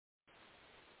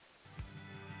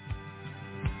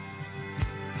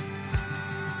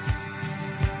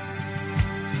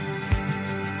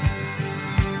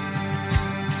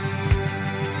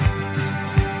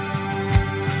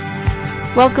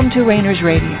Welcome to Rainers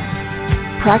Radio,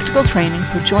 practical training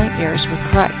for joint heirs with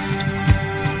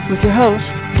Christ, with your host,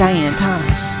 Diane Thomas.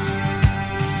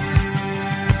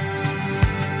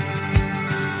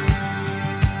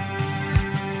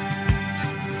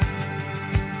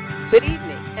 Good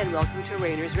evening, and welcome to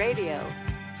Rainers Radio.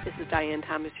 This is Diane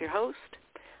Thomas, your host.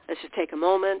 Let's just take a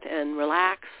moment and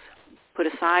relax, put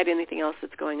aside anything else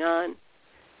that's going on.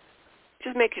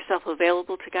 Just make yourself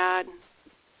available to God.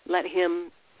 Let Him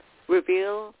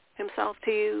reveal Himself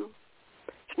to you.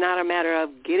 It's not a matter of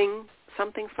getting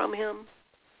something from Him.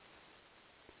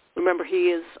 Remember,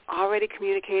 He is already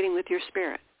communicating with your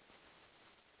spirit.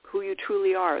 Who you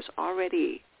truly are is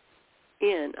already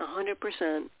in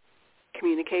 100%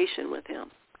 communication with Him,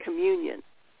 communion.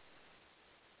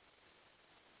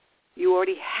 You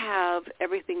already have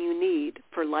everything you need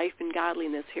for life and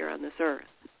godliness here on this earth.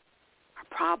 Our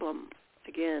problem,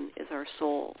 again, is our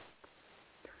soul.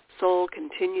 Soul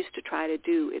continues to try to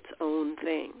do its own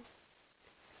thing.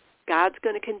 God's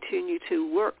going to continue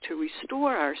to work to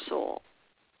restore our soul,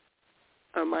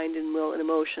 our mind and will and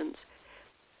emotions.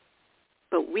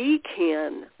 But we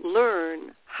can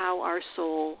learn how our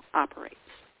soul operates.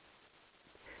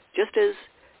 Just as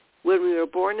when we were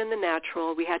born in the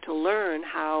natural, we had to learn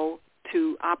how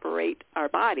to operate our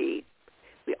body,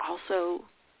 we also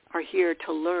are here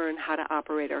to learn how to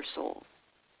operate our soul.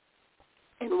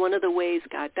 And one of the ways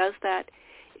God does that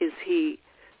is He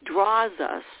draws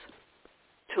us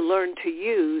to learn to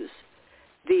use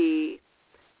the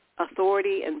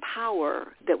authority and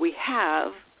power that we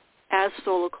have as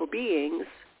soulical beings,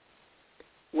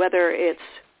 whether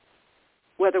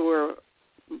we're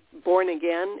born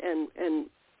again and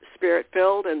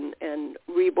spirit-filled and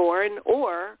reborn,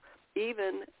 or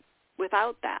even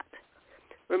without that.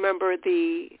 Remember,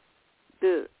 the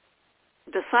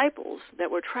disciples that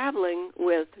were traveling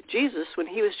with Jesus when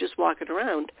He was just walking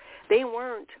around, they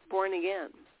weren't born again.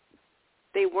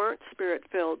 They weren't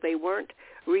spirit-filled. They weren't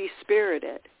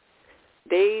re-spirited.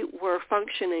 They were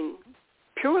functioning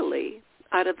purely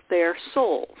out of their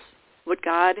souls, what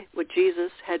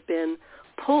Jesus had been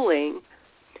pulling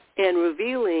and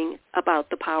revealing about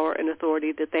the power and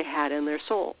authority that they had in their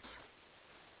souls.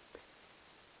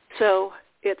 So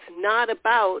it's not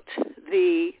about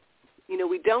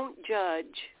we don't judge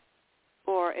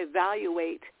or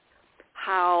evaluate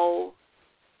how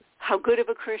good of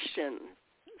a Christian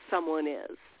someone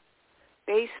is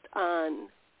based on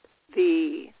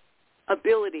the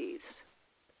abilities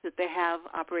that they have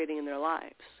operating in their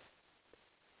lives.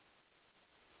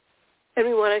 And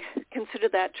we want to consider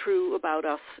that true about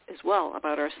us as well,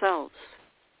 about ourselves.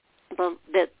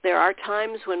 That there are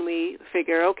times when we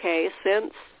figure, okay,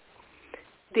 since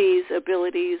these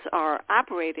abilities are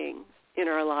operating in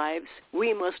our lives,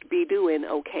 we must be doing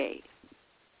okay.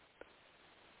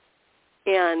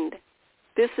 And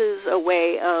this is a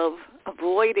way of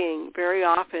avoiding very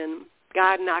often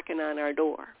God knocking on our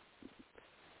door,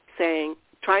 trying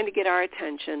to get our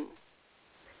attention,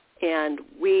 and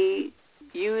we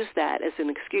use that as an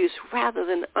excuse rather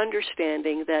than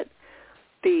understanding that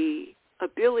the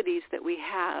abilities that we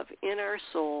have in our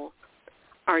soul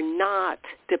are not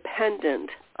dependent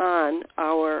on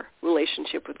our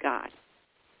relationship with God.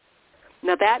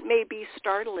 Now, that may be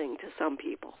startling to some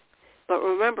people, but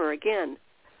remember, again,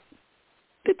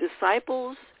 the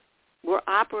disciples were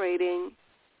operating,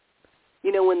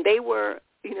 when they were,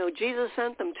 Jesus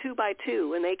sent them 2 by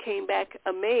 2, and they came back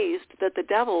amazed that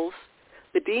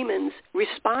the demons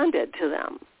responded to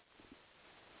them.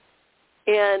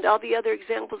 And all the other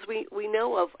examples we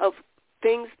know of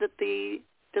things that the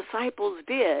disciples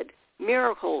did,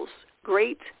 miracles,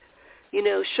 great,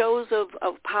 shows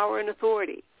of power and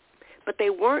authority. But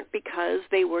they weren't because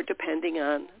they were depending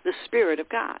on the Spirit of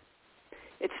God.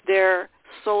 It's their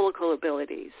soulical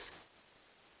abilities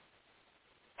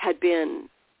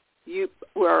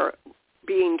were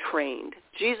being trained.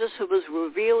 Jesus was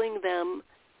revealing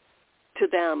to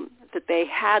them that they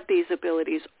had these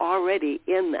abilities already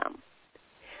in them.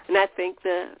 And I think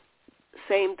the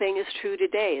same thing is true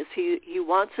today, is he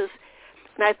wants us,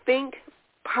 and I think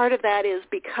part of that is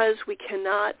because we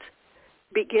cannot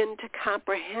begin to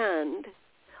comprehend,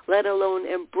 let alone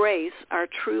embrace, our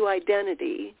true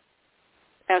identity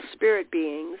as spirit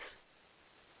beings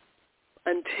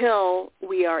until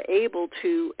we are able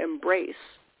to embrace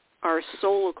our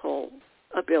soulical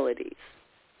abilities.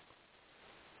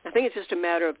 I think it's just a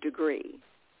matter of degree.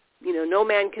 No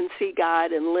man can see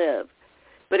God and live.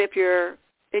 But if you're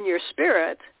in your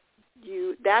spirit,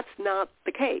 that's not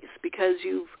the case, because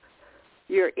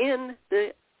you're in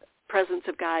the presence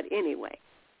of God anyway.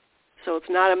 So it's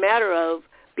not a matter of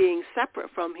being separate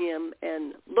from Him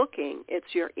and looking.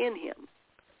 It's you're in Him.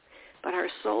 But our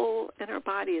soul and our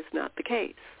body is not the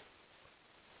case.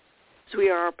 So we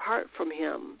are apart from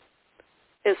him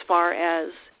as far as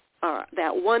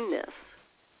that oneness.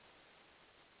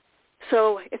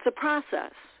 So it's a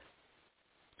process.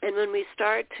 And when we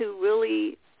start to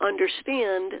really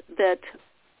understand that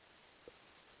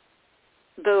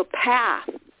the path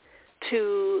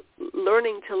to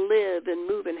learning to live and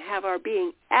move and have our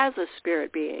being as a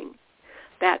spirit being,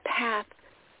 that path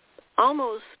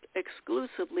almost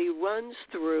exclusively runs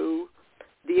through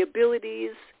the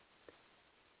abilities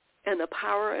and the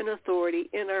power and authority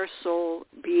in our soul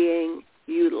being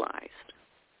utilized.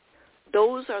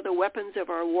 Those are the weapons of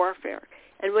our warfare.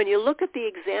 And when you look at the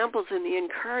examples and the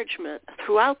encouragement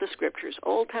throughout the scriptures,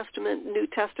 Old Testament, New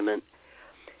Testament,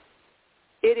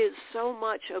 it is so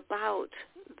much about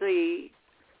the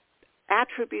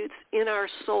attributes in our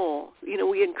soul.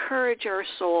 We encourage our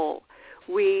soul.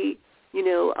 We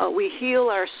heal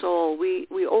our soul.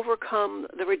 We overcome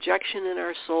the rejection in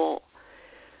our soul.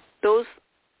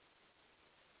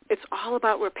 It's all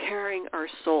about repairing our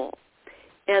soul.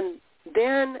 And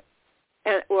then,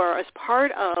 or as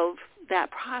part of that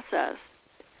process,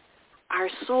 our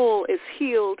soul is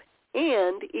healed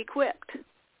and equipped.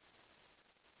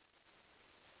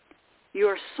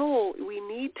 Your soul, we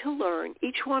need to learn,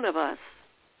 each one of us,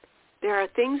 there are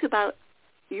things about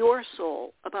your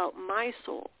soul, about my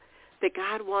soul, that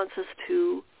God wants us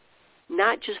to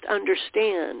not just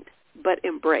understand, but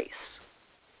embrace.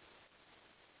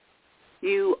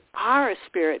 You are a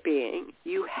spirit being.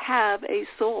 You have a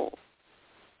soul.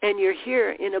 And you're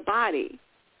here in a body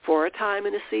for a time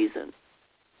and a season.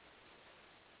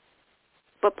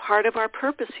 But part of our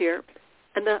purpose here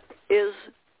is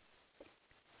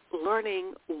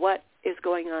learning what is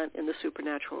going on in the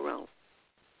supernatural realm.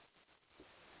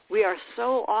 We are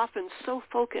so often so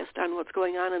focused on what's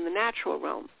going on in the natural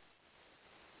realm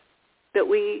that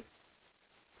we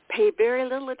pay very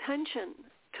little attention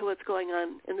to what's going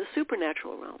on in the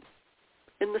supernatural realm,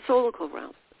 in the soulical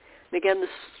realm. And again, the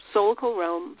soulical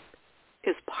realm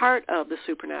is part of the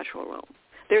supernatural realm.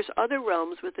 There's other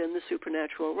realms within the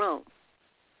supernatural realm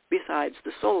besides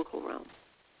the soulical realm.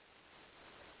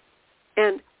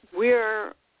 And we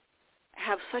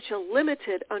have such a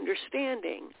limited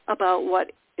understanding about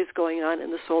what is going on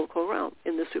in the soulical realm,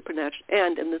 in the supernatural,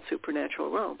 and in the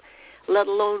supernatural realm, let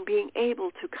alone being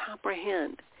able to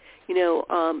comprehend.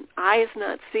 Eye has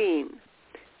not seen,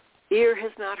 ear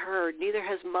has not heard, neither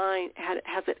has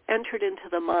has it entered into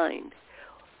the mind.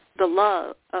 The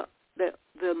love,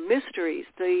 the mysteries,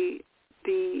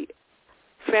 the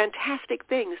fantastic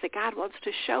things that God wants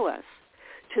to show us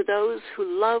to those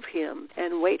who love him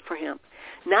and wait for him,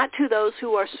 not to those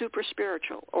who are super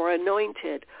spiritual or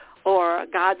anointed or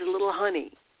God's little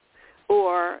honey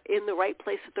or in the right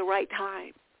place at the right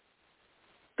time.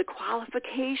 The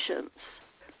qualifications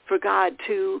for God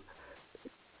to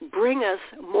bring us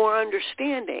more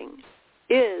understanding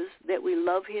is that we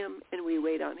love him and we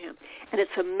wait on him. And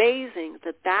it's amazing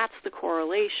that that's the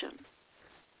correlation.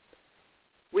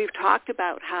 We've talked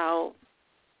about how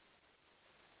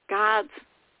God's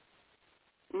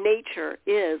nature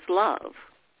is love,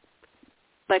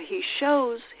 but he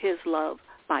shows his love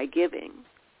by giving.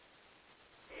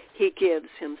 He gives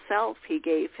himself. He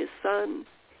gave his son.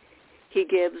 He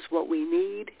gives what we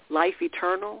need, life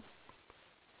eternal.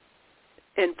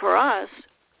 And for us,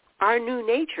 our new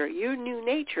nature, your new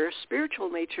nature, spiritual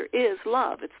nature is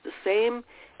love. It's the same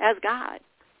as God.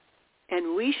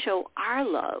 And we show our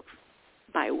love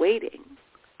by waiting,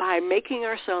 by making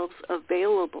ourselves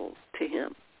available to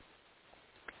him.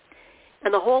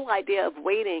 And the whole idea of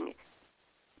waiting,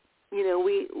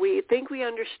 we think we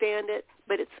understand it,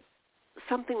 but it's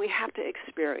something we have to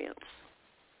experience.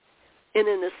 And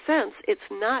in a sense, it's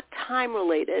not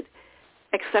time-related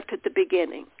except at the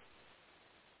beginning.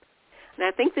 And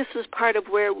I think this is part of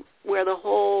where the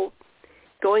whole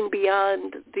going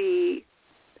beyond the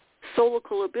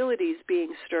soulical abilities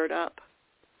being stirred up.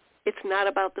 It's not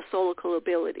about the soulical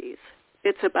abilities.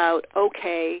 It's about,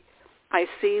 okay, I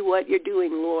see what you're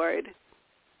doing, Lord,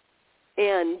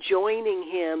 and joining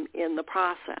him in the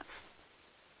process.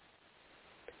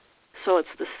 So it's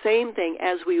the same thing.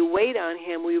 As we wait on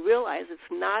him, we realize it's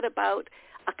not about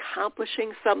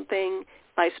accomplishing something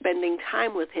by spending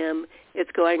time with him.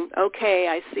 It's going, okay,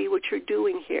 I see what you're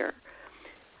doing here.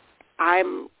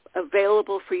 I'm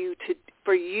available for you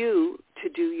to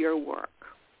do your work.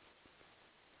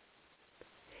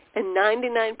 And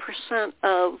 99%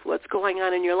 of what's going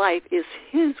on in your life is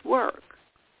his work.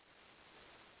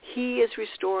 He is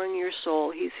restoring your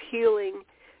soul. He's healing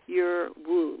your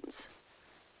wounds,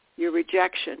 your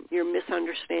rejection, your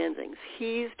misunderstandings.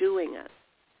 He's doing it.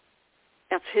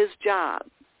 That's his job.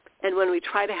 And when we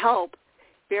try to help,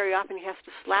 very often he has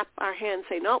to slap our hand and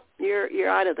say, nope, you're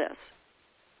out of this.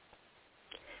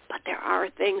 But there are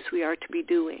things we are to be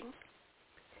doing.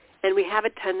 And we have a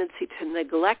tendency to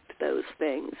neglect those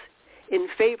things in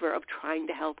favor of trying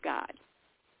to help God.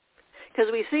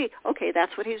 Because we see, okay,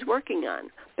 that's what he's working on.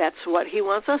 That's what he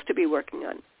wants us to be working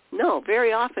on. No,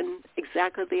 very often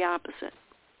exactly the opposite.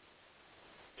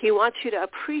 He wants you to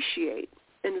appreciate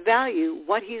and value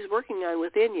what he's working on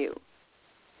within you.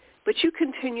 But you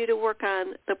continue to work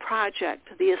on the project,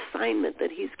 the assignment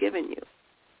that he's given you.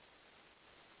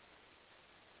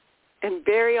 And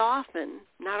very often,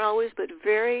 not always, but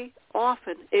very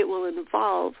often, it will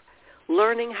involve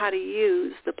learning how to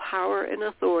use the power and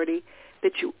authority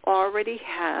that you already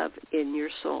have in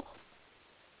your soul.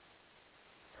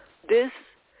 This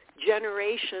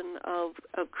generation of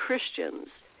Christians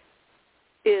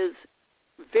has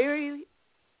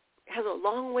a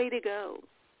long way to go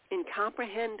in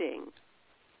comprehending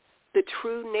the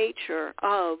true nature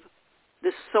of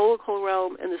the soulical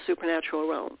realm and the supernatural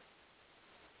realm.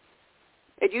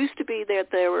 It used to be that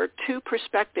there were two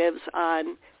perspectives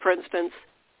on, for instance,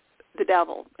 the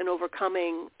devil and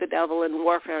overcoming the devil and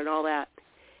warfare and all that.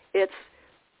 It's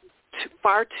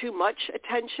far too much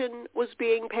attention was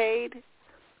being paid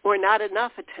or not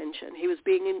enough attention. He was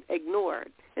being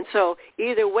ignored. And so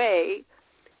either way,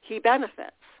 he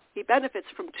benefits. He benefits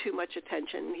from too much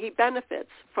attention. He benefits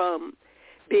from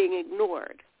being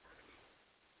ignored.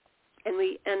 And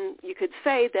you could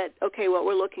say that, okay, what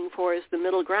we're looking for is the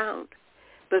middle ground.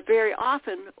 But very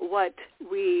often what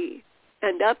we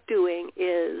end up doing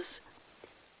is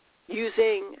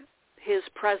using his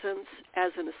presence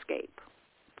as an escape.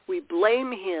 We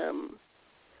blame him.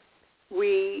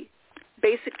 We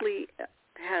basically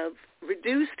have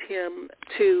reduced him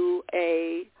to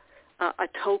a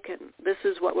token. This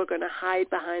is what we're going to hide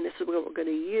behind. This is what we're going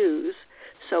to use.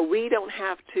 So we don't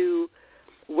have to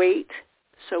wait.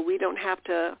 So we don't have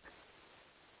to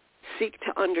seek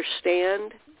to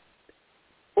understand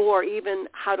or even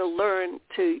how to learn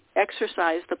to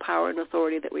exercise the power and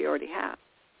authority that we already have.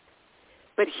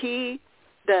 But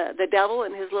the devil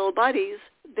and his little buddies,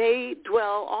 they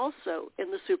dwell also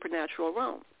in the supernatural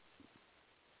realm.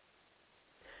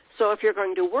 So if you're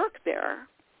going to work there,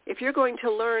 if you're going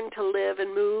to learn to live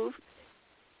and move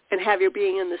and have your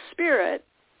being in the spirit,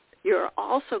 you're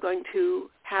also going to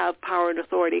have power and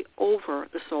authority over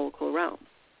the soulical realm.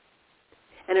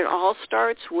 And it all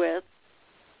starts with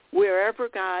wherever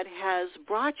God has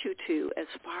brought you to as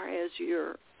far as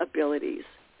your abilities,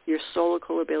 your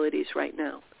soulical abilities right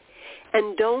now.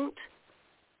 And don't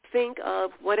think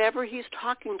of whatever he's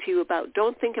talking to you about,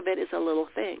 don't think of it as a little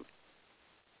thing.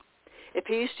 If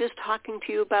he's just talking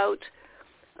to you about,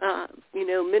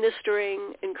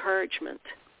 ministering encouragement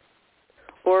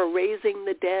or raising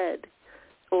the dead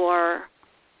or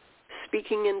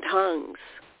speaking in tongues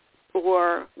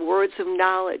or words of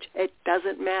knowledge, it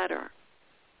doesn't matter.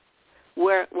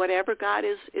 Whatever God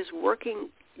is working,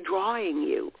 drawing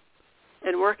you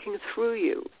and working through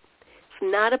you,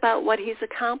 it's not about what he's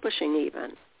accomplishing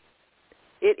even.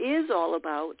 It is all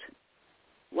about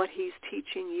what he's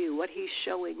teaching you, what he's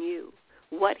showing you,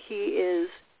 what he is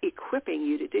equipping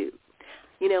you to do.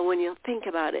 When you think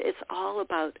about it, it's all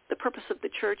about the purpose of the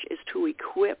church is to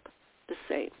equip the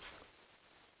saints,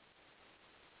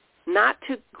 not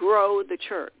to grow the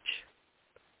church,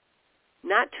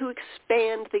 not to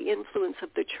expand the influence of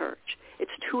the church.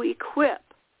 It's to equip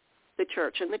the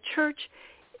church. And the church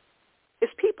is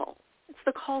people. It's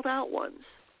the called out ones.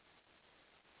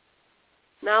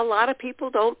 Now, a lot of people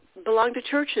don't belong to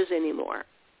churches anymore.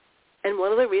 And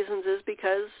one of the reasons is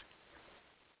because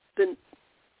the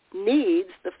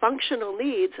functional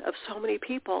needs of so many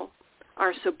people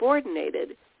are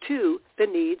subordinated to the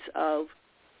needs of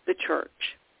the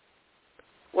church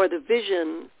or the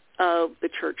vision of the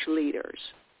church leaders.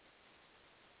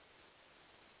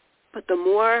 But the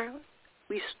more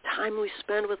time we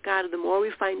spend with God, the more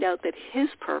we find out that his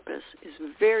purpose is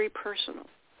very personal.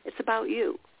 It's about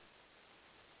you.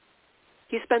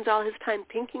 He spends all his time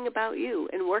thinking about you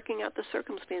and working out the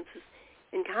circumstances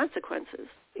and consequences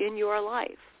in your life.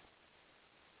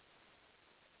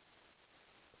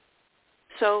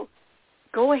 So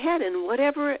go ahead and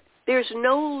there's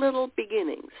no little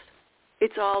beginnings.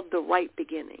 It's all the right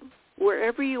beginning.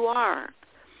 Wherever you are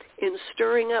in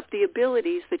stirring up the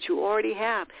abilities that you already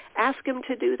have, ask him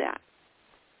to do that.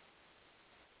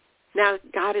 Now,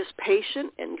 God is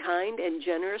patient and kind and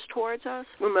generous towards us.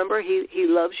 Remember, he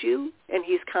loves you and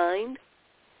he's kind.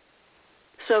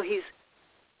 So he's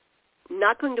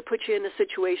not going to put you in a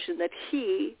situation that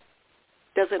he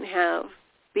doesn't have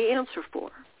the answer for.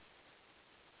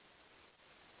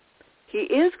 He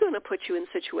is going to put you in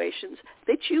situations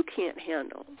that you can't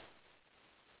handle.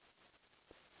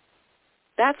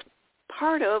 That's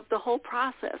part of the whole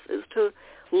process, is to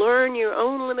learn your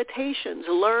own limitations,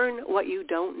 learn what you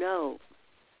don't know.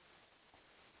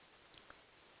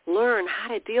 Learn how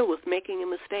to deal with making a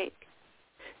mistake.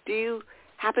 Do you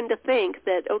happen to think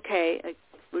that, okay,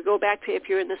 we go back to if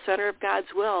you're in the center of God's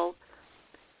will,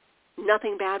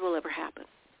 nothing bad will ever happen?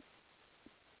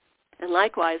 And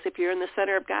likewise, if you're in the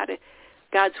center of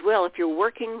God's will, if you're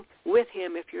working with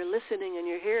him, if you're listening and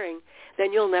you're hearing,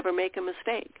 then you'll never make a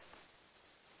mistake.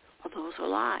 Well, those are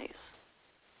lies.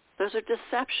 Those are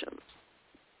deceptions.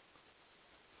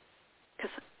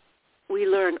 Because we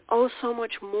learn so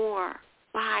much more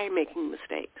by making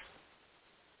mistakes.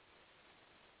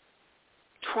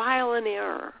 Trial and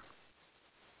error.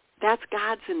 That's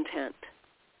God's intent.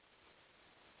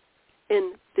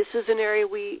 And this is an area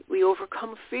we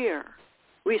overcome fear.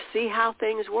 We see how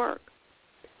things work.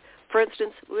 For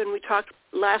instance, when we talked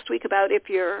last week about if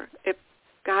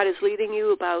God is leading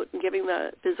you about giving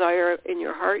the desire in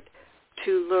your heart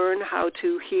to learn how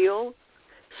to heal,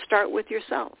 start with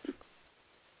yourself.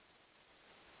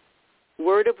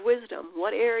 Word of wisdom.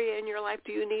 What area in your life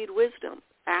do you need wisdom?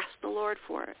 Ask the Lord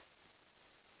for it.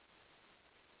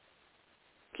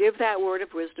 Give that word of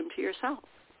wisdom to yourself.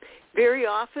 Very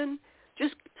often,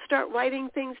 just start writing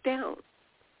things down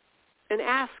and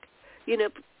ask,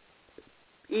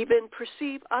 even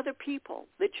perceive other people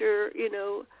that you're,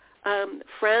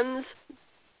 friends,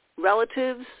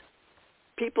 relatives,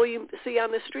 people you see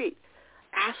on the street.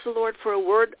 Ask the Lord for a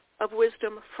word of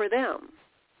wisdom for them.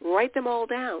 Write them all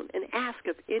down and ask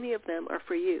if any of them are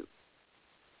for you.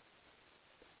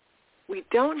 We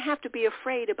don't have to be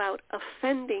afraid about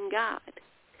offending God.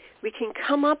 We can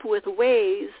come up with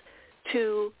ways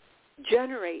to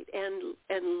generate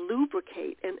and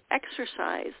lubricate and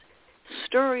exercise,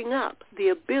 stirring up the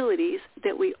abilities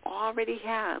that we already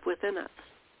have within us.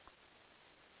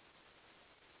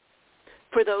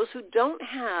 For those who don't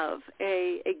have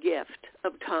a gift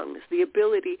of tongues, the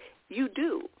ability, you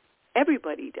do.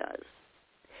 Everybody does.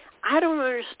 I don't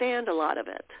understand a lot of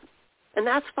it, and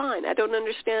that's fine. I don't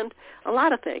understand a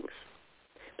lot of things,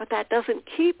 but that doesn't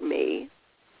keep me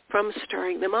from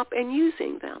stirring them up and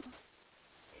using them.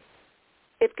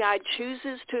 If God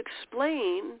chooses to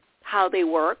explain how they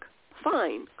work,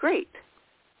 fine, great.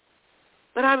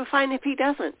 But I'm fine if he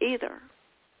doesn't either.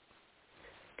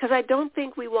 Because I don't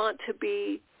think we want to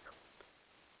be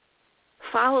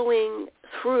following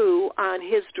through on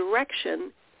his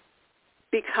direction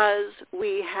because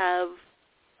we have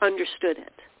understood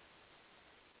it.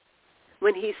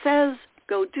 When he says,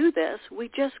 go do this, we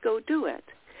just go do it.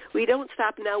 We don't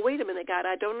stop, now wait a minute, God,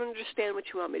 I don't understand what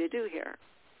you want me to do here.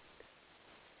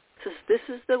 Says, this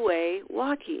is the way,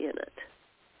 walk ye in it.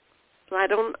 Well,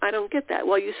 I don't get that.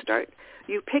 Well, you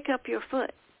pick up your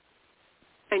foot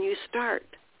and you start.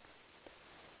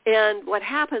 And what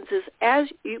happens is as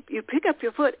you pick up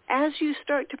your foot, as you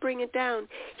start to bring it down,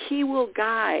 he will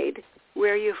guide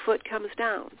where your foot comes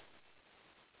down.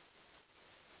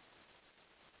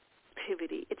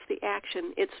 Activity. It's the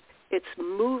action. It's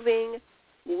moving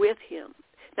with him.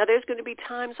 Now, there's going to be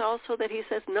times also that he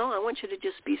says, no, I want you to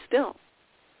just be still.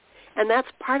 And that's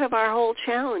part of our whole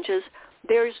challenge is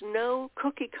there's no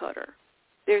cookie cutter.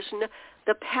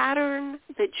 The pattern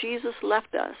that Jesus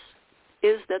left us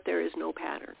is that there is no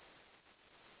pattern.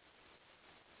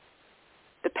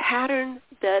 The pattern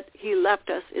that he left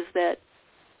us is that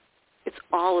it's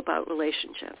all about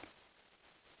relationship.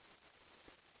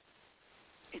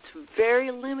 It's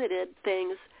very limited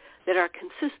things that are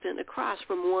consistent across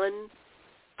from one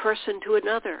person to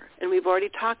another. And we've already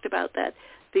talked about that.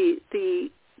 The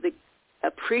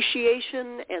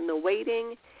appreciation and the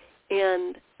waiting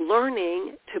and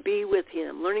learning to be with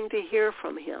him, learning to hear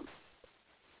from him.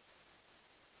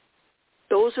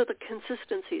 Those are the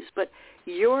consistencies. But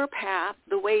your path,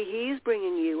 the way he's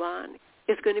bringing you on,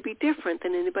 is going to be different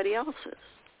than anybody else's.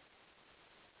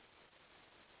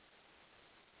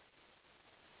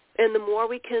 And the more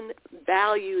we can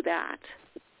value that,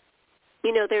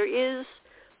 there is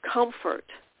comfort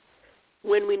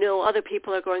when we know other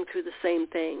people are going through the same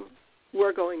thing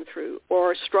we're going through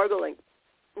or struggling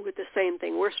with the same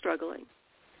thing we're struggling.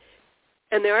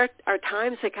 And there are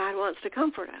times that God wants to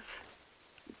comfort us.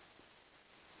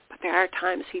 But there are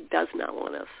times he does not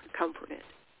want us comforted.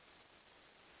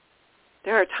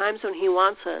 There are times when he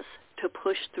wants us to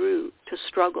push through, to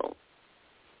struggle,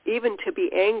 even to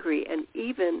be angry and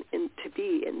even to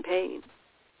be in pain.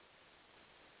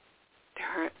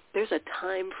 There's a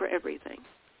time for everything.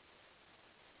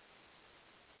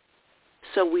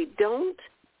 So we don't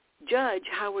judge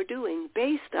how we're doing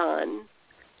based on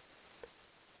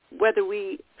whether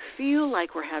we feel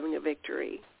like we're having a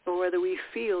victory or whether we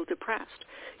feel depressed.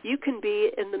 You can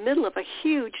be in the middle of a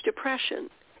huge depression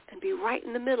and be right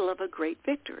in the middle of a great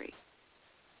victory.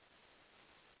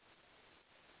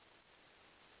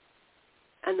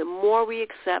 And the more we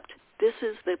accept this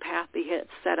is the path he had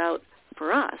set out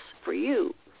for us, for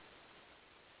you,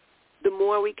 the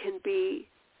more we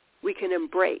can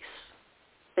embrace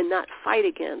and not fight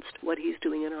against what he's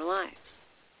doing in our lives.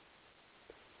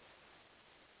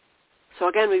 So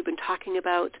again, we've been talking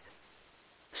about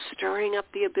stirring up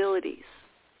the abilities.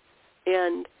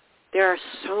 And there are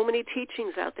so many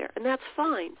teachings out there, and that's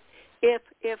fine. If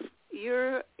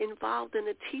you're involved in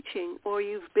a teaching or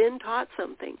you've been taught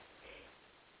something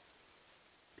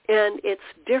and it's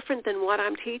different than what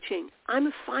I'm teaching,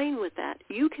 I'm fine with that.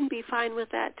 You can be fine with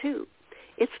that too.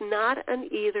 It's not an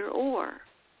either or.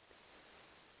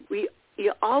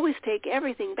 You always take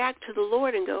everything back to the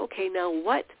Lord and go, okay, now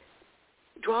what?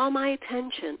 Draw my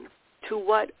attention to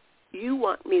what you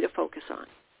want me to focus on.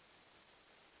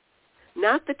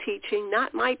 Not the teaching,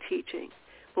 not my teaching,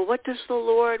 but what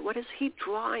is he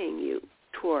drawing you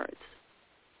towards?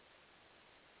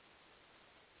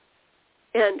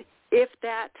 And if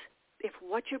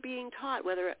what you're being taught,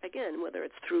 whether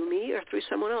it's through me or through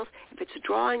someone else, if it's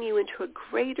drawing you into a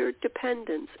greater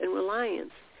dependence and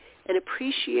reliance and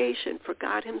appreciation for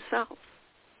God himself,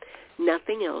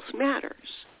 nothing else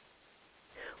matters.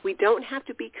 We don't have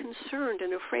to be concerned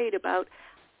and afraid about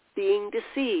being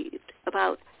deceived,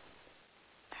 about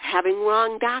having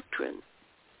wrong doctrine,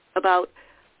 about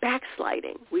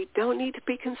backsliding. We don't need to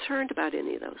be concerned about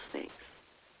any of those things.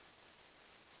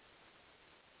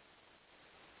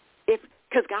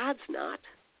 Because God's not.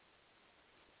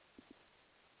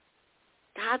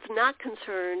 God's not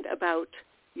concerned about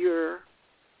your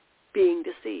being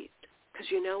deceived. Because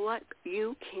you know what?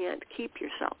 You can't keep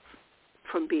yourself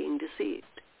from being deceived.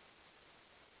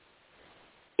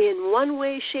 In one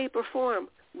way, shape, or form,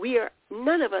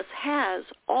 none of us has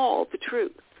all the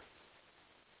truth.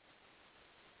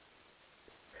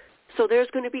 So there's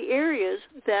going to be areas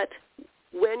that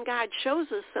when God shows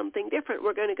us something different,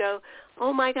 we're going to go,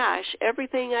 oh my gosh,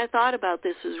 everything I thought about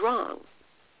this is wrong.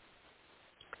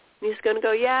 And he's going to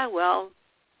go, yeah, well,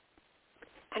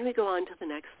 and we go on to the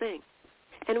next thing.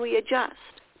 And we adjust.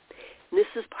 And this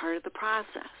is part of the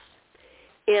process.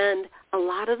 And a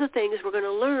lot of the things we're going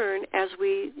to learn as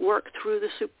we work through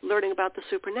learning about the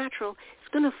supernatural is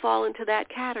going to fall into that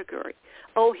category.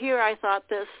 Oh, here I thought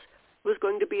this was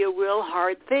going to be a real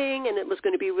hard thing, and it was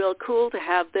going to be real cool to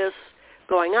have this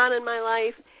going on in my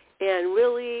life, and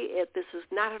really this is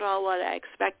not at all what I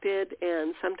expected,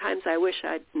 and sometimes I wish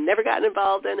I'd never gotten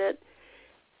involved in it.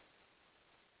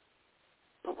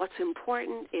 But what's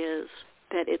important is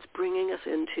that it's bringing us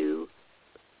into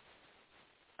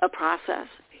a process.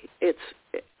 It's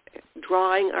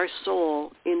drawing our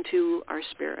soul into our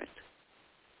spirit.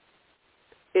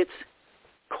 It's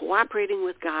cooperating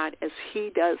with God as he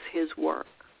does his work.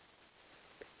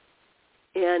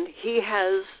 And he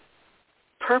has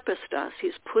purposed us.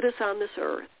 He's put us on this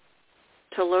earth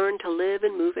to learn to live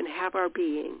and move and have our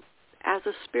being as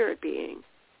a spirit being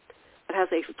that has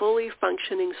a fully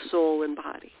functioning soul and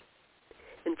body.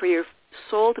 And for your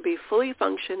soul to be fully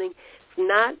functioning, it's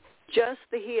not just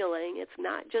the healing, it's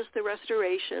not just the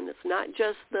restoration, it's not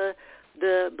just the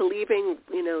believing,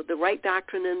 the right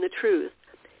doctrine and the truth.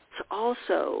 It's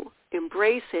also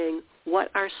embracing what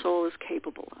our soul is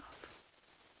capable of.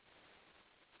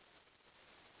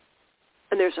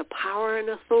 And there's a power and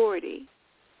authority.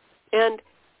 And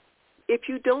if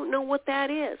you don't know what that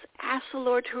is, ask the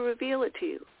Lord to reveal it to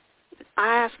you.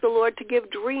 Ask the Lord to give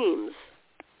dreams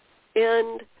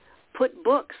and put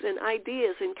books and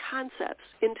ideas and concepts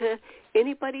into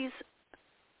anybody's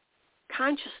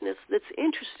consciousness that's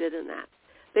interested in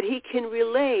that he can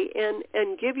relay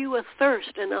and give you a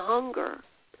thirst and a hunger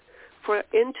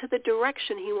into the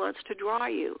direction he wants to draw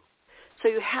you. So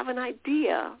you have an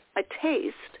idea, a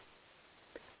taste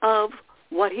of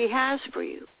what he has for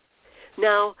you.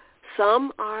 Now,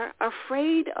 some are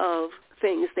afraid of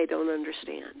things they don't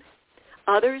understand.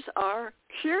 Others are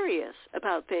curious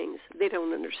about things they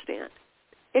don't understand.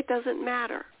 It doesn't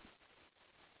matter.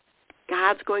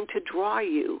 God's going to draw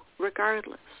you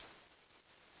regardless.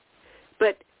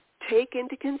 But take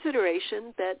into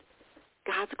consideration that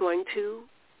God's going to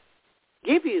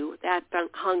give you that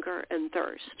hunger and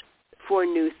thirst for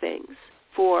new things,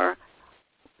 for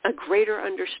a greater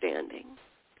understanding,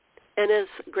 and a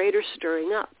greater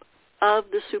stirring up of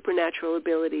the supernatural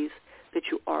abilities that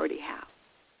you already have.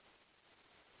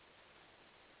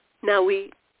 Now,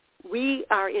 we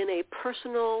are in a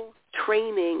personal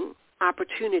training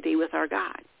opportunity with our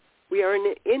God. We are in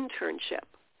an internship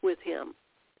with him.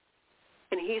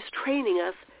 And he's training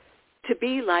us to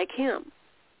be like him,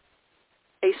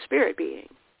 a spirit being.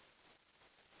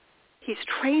 He's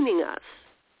training us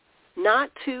not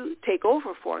to take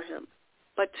over for him,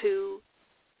 but to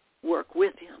work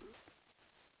with him.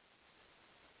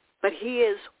 But he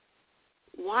is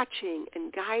watching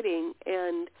and guiding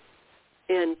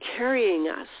and carrying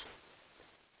us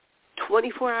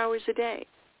 24 hours a day,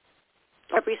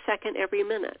 every second, every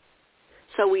minute.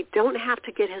 So we don't have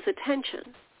to get his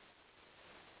attention.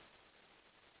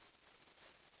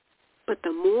 But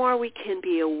the more we can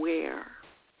be aware,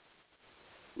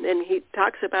 and he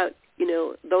talks about,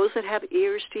 those that have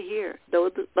ears to hear,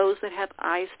 those that have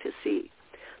eyes to see.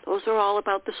 Those are all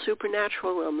about the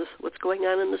supernatural realm, what's going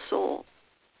on in the soul.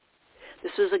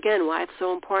 This is, again, why it's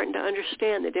so important to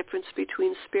understand the difference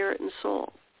between spirit and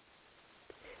soul.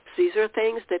 These are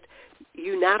things that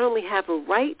you not only have a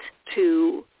right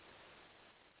to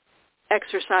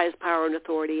exercise power and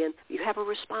authority in, you have a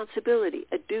responsibility,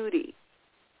 a duty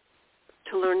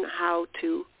to learn how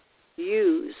to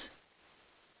use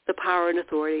the power and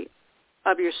authority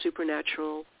of your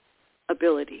supernatural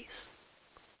abilities.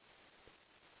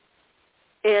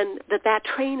 And that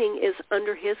training is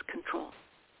under his control.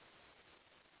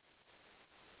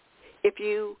 If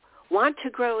you want to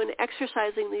grow in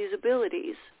exercising these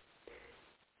abilities,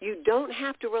 you don't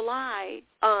have to rely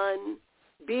on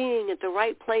being at the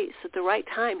right place at the right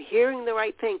time, hearing the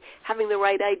right thing, having the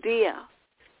right idea,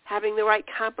 having the right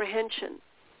comprehension.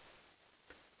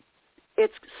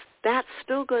 That's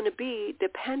still going to be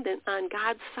dependent on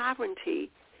God's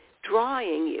sovereignty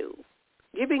drawing you,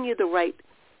 giving you the right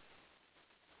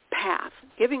path,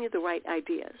 giving you the right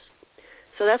ideas.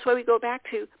 So that's why we go back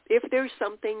to, if there's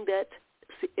something that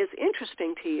is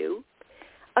interesting to you,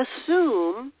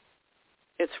 assume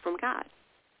it's from God.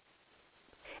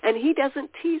 And he doesn't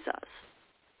tease us.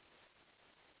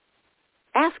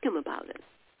 Ask him about it.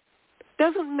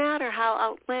 Doesn't matter how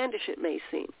outlandish it may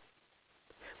seem.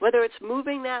 Whether it's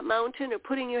moving that mountain or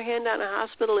putting your hand on a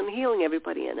hospital and healing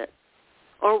everybody in it,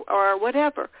 or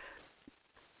whatever.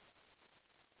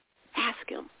 Ask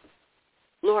him,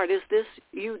 Lord, is this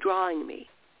you drawing me?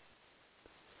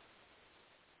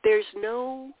 There's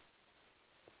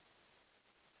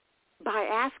by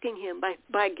asking him,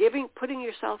 by putting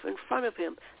yourself in front of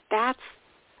him,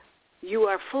 you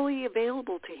are fully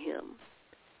available to him.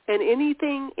 And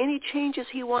any changes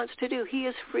he wants to do, he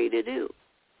is free to do.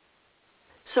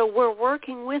 So we're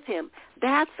working with him.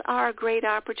 That's our great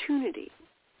opportunity.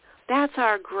 That's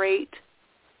our great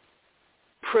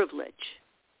privilege,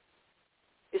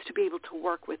 is to be able to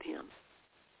work with him.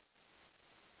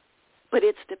 But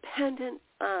it's dependent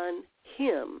on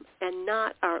him and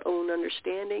not our own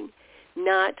understanding,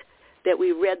 not that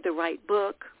we read the right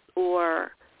book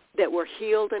or that we're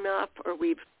healed enough or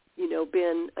we've,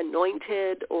 been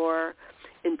anointed or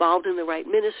involved in the right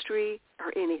ministry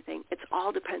or anything. It's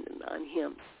all dependent on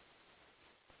him.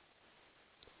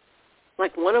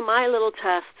 Like one of my little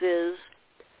tests is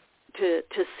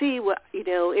to see what,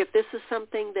 if this is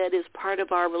something that is part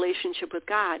of our relationship with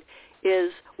God,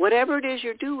 is whatever it is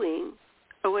you're doing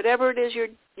or whatever it is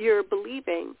you're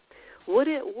believing, would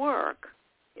it work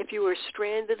if you were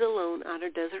stranded alone on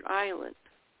a desert island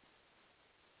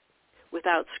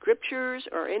without scriptures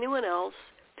or anyone else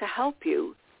to help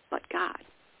you but God?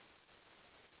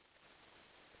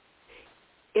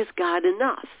 Is God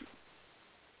enough?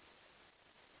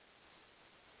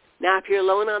 Now, if you're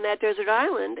alone on that desert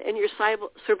island and your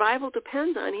survival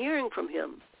depends on hearing from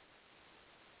him,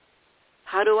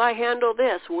 how do I handle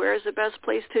this? Where is the best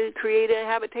place to create a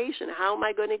habitation? How am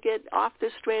I going to get off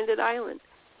this stranded island?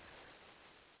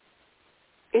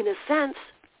 In a sense,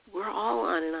 we're all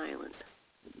on an island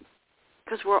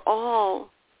because we're all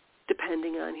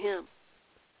depending on him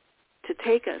to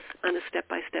take us on a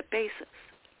step-by-step basis.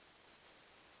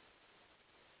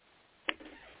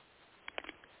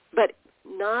 But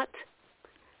not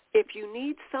if you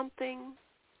need something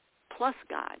plus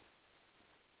God.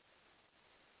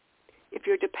 If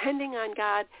you're depending on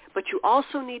God, but you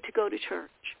also need to go to church.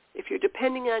 If you're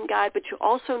depending on God, but you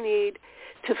also need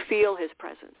to feel his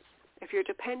presence. If you're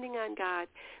depending on God,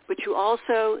 but you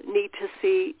also need to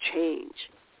see change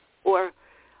or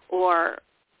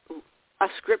a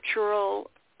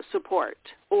scriptural support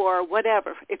or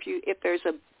whatever. If there's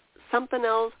something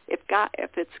else, if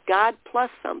it's God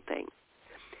plus something,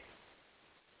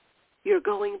 you're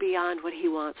going beyond what he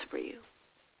wants for you.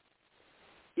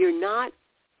 You're not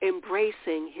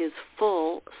embracing his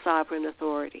full sovereign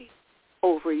authority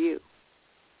over you.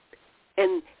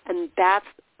 And that's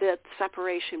the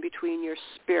separation between your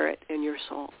spirit and your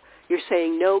soul. You're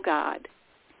saying, no, God,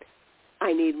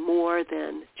 I need more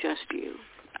than just you.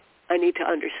 I need to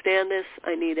understand this.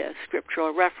 I need a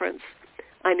scriptural reference.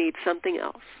 I need something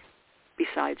else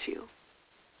besides you.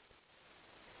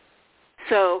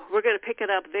 So we're going to pick it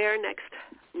up there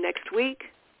next week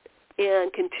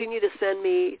and continue to send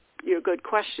me your good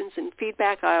questions and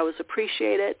feedback. I always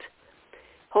appreciate it.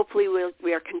 Hopefully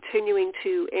we are continuing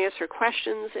to answer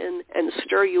questions and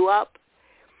stir you up.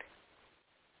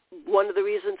 One of the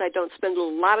reasons I don't spend a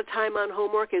lot of time on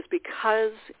homework is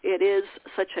because it is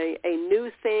such a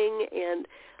new thing, and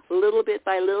little bit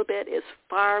by little bit is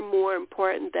far more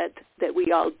important that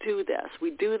we all do this.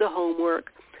 We do the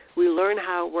homework. We learn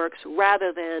how it works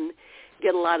rather than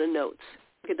get a lot of notes,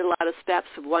 get a lot of steps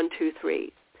of 1, 2,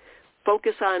 3.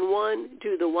 Focus on one,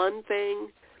 do the one thing,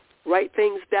 write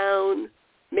things down,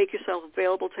 make yourself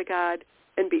available to God,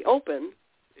 and be open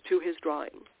to his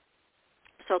drawing.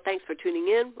 So thanks for tuning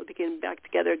in. We'll be getting back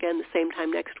together again the same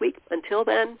time next week. Until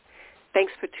then,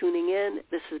 thanks for tuning in.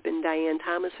 This has been Diane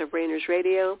Thomas of Rainers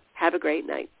Radio. Have a great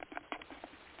night.